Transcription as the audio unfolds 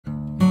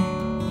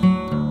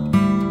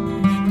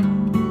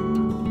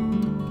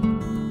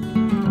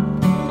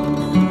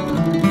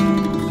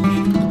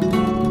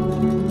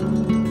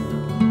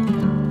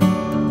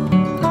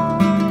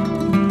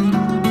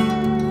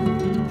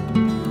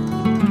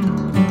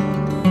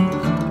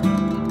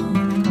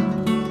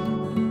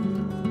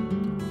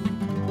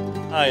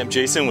Hi, I'm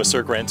Jason with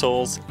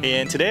cirq-rentals,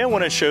 and today I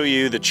want to show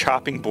you the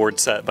chopping board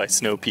set by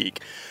Snow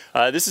Peak.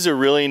 This is a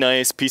really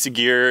nice piece of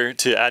gear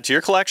to add to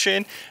your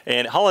collection,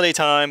 and at holiday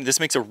time this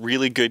makes a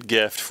really good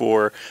gift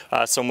for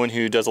someone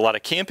who does a lot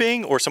of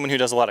camping or someone who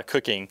does a lot of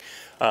cooking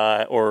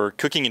or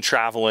cooking and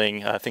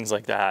traveling, things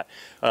like that.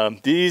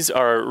 These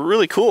are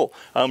really cool.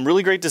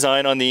 Really great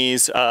design on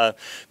these.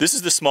 This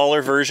is the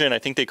smaller version. I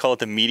think they call it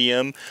the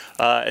medium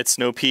at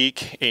Snow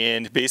Peak,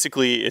 and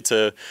basically I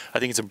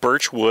think it's a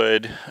birch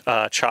wood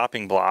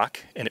chopping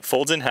block, and it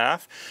folds in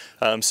half.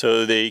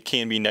 So they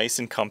can be nice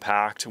and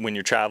compact when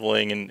you're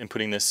traveling and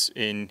putting this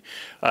in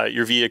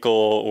your vehicle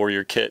or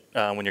your kit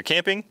when you're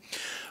camping.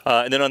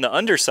 And then on the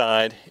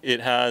underside, it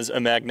has a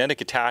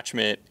magnetic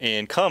attachment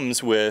and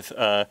comes with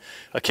a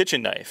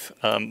kitchen knife.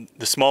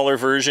 The smaller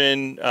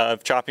version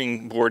of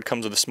chopping board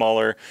comes with a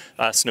smaller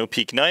Snow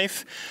Peak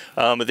knife,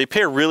 but they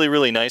pair really,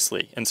 really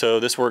nicely. And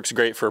so this works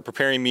great for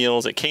preparing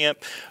meals at camp.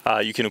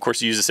 You can, of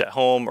course, use this at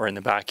home or in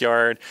the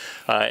backyard.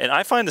 And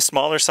I find the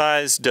smaller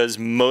size does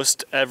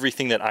most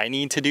everything that I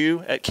need to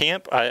do at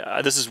camp.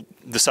 This is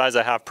the size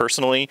I have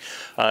personally,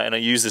 and I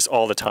use this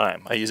all the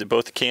time. I use it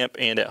both at camp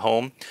and at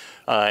home.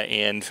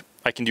 And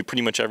I can do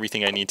pretty much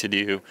everything I need to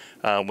do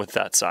with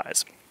that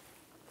size.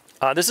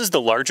 This is the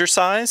larger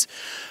size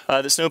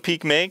that Snow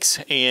Peak makes,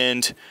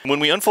 and when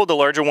we unfold the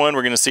larger one,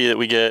 we're going to see that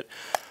we get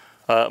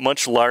a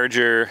much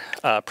larger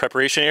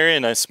preparation area,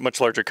 a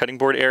much larger cutting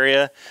board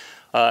area,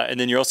 and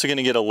then you're also going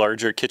to get a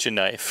larger kitchen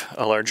knife,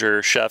 a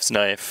larger chef's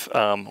knife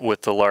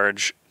with the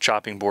large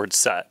chopping board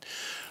set.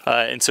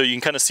 And so you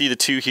can kind of see the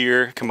two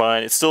here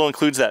combined. It still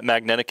includes that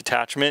magnetic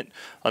attachment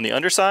on the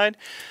underside.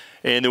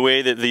 And the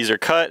way that these are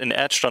cut and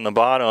etched on the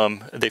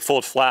bottom, they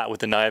fold flat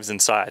with the knives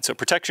inside. So it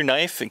protects your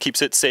knife and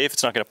keeps it safe.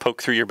 It's not going to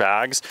poke through your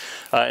bags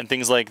and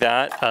things like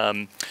that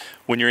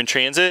when you're in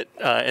transit.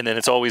 And then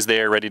it's always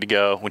there ready to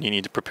go when you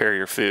need to prepare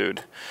your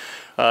food.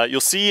 You'll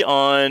see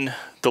on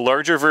the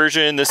larger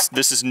version,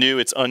 this is new,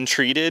 it's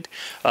untreated,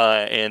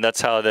 and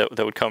that's how that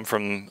would come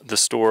from the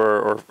store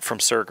or from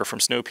cirq or from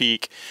Snow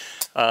Peak.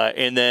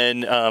 And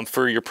then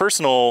for your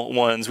personal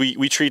ones,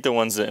 we treat the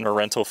ones in a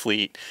rental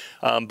fleet,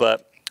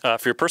 but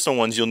for your personal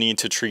ones, you'll need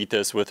to treat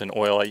this with an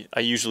oil.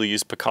 I usually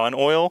use pecan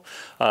oil,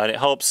 and it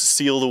helps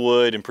seal the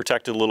wood and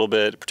protect it a little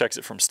bit. It protects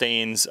it from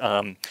stains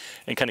and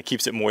kind of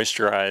keeps it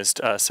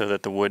moisturized so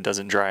that the wood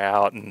doesn't dry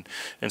out and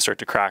start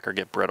to crack or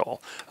get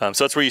brittle.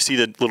 So that's where you see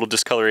the little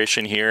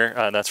discoloration here.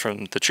 That's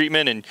from the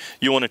treatment, and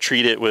you want to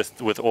treat it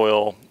with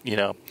oil, you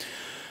know,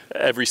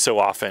 every so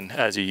often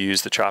as you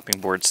use the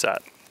chopping board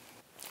set.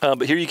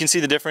 But here you can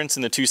see the difference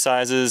in the two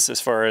sizes as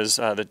far as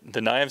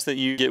the knives that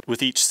you get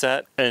with each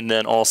set, and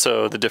then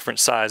also the different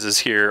sizes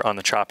here on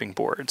the chopping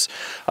boards.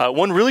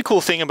 One really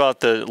cool thing about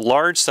the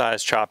large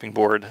size chopping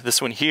board,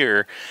 this one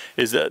here,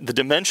 is that the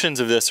dimensions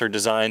of this are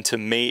designed to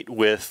mate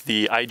with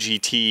the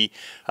IGT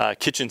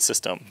kitchen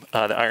system,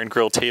 the Iron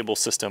Grill Table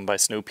system by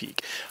Snow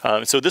Peak.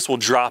 So this will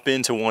drop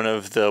into one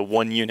of the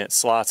 1-unit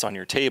slots on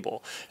your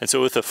table. And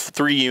so with a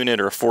 3-unit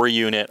or a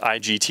 4-unit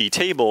IGT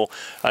table,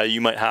 you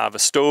might have a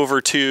stove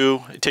or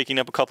two taking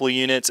up a couple of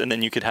units, and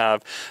then you could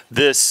have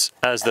this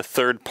as the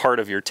third part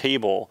of your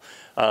table,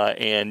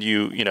 and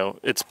you know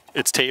it's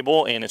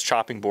table and it's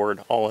chopping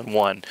board all in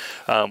one,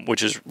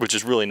 which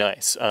is really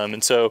nice.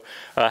 And so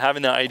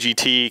having the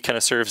IGT kind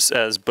of serves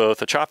as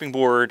both a chopping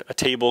board, a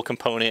table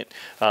component,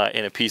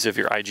 and a piece of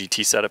your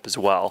IGT setup as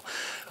well.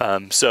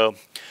 So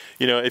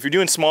you know, if you're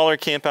doing smaller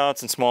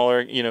campouts and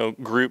smaller, you know,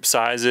 group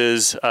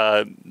sizes,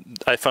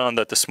 I found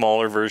that the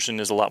smaller version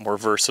is a lot more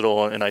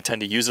versatile, and I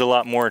tend to use it a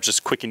lot more. It's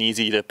just quick and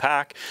easy to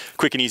pack,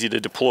 quick and easy to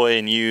deploy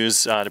and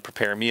use to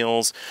prepare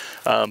meals.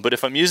 But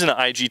if I'm using an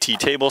IGT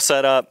table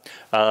setup,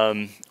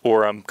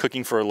 or I'm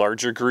cooking for a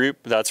larger group,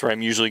 that's where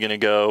I'm usually going to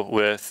go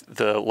with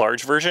the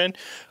large version.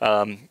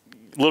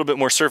 A little bit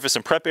more surface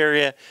and prep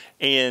area,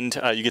 and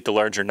you get the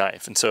larger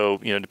knife. And so,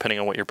 you know, depending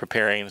on what you're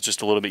preparing, it's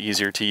just a little bit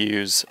easier to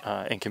use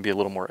and can be a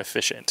little more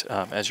efficient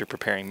as you're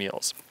preparing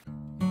meals.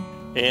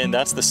 And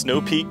that's the Snow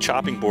Peak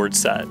chopping board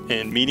set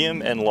in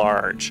medium and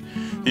large.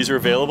 These are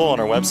available on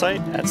our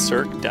website at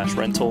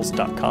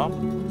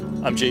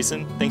cirq-rentals.com. I'm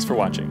Jason. Thanks for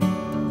watching.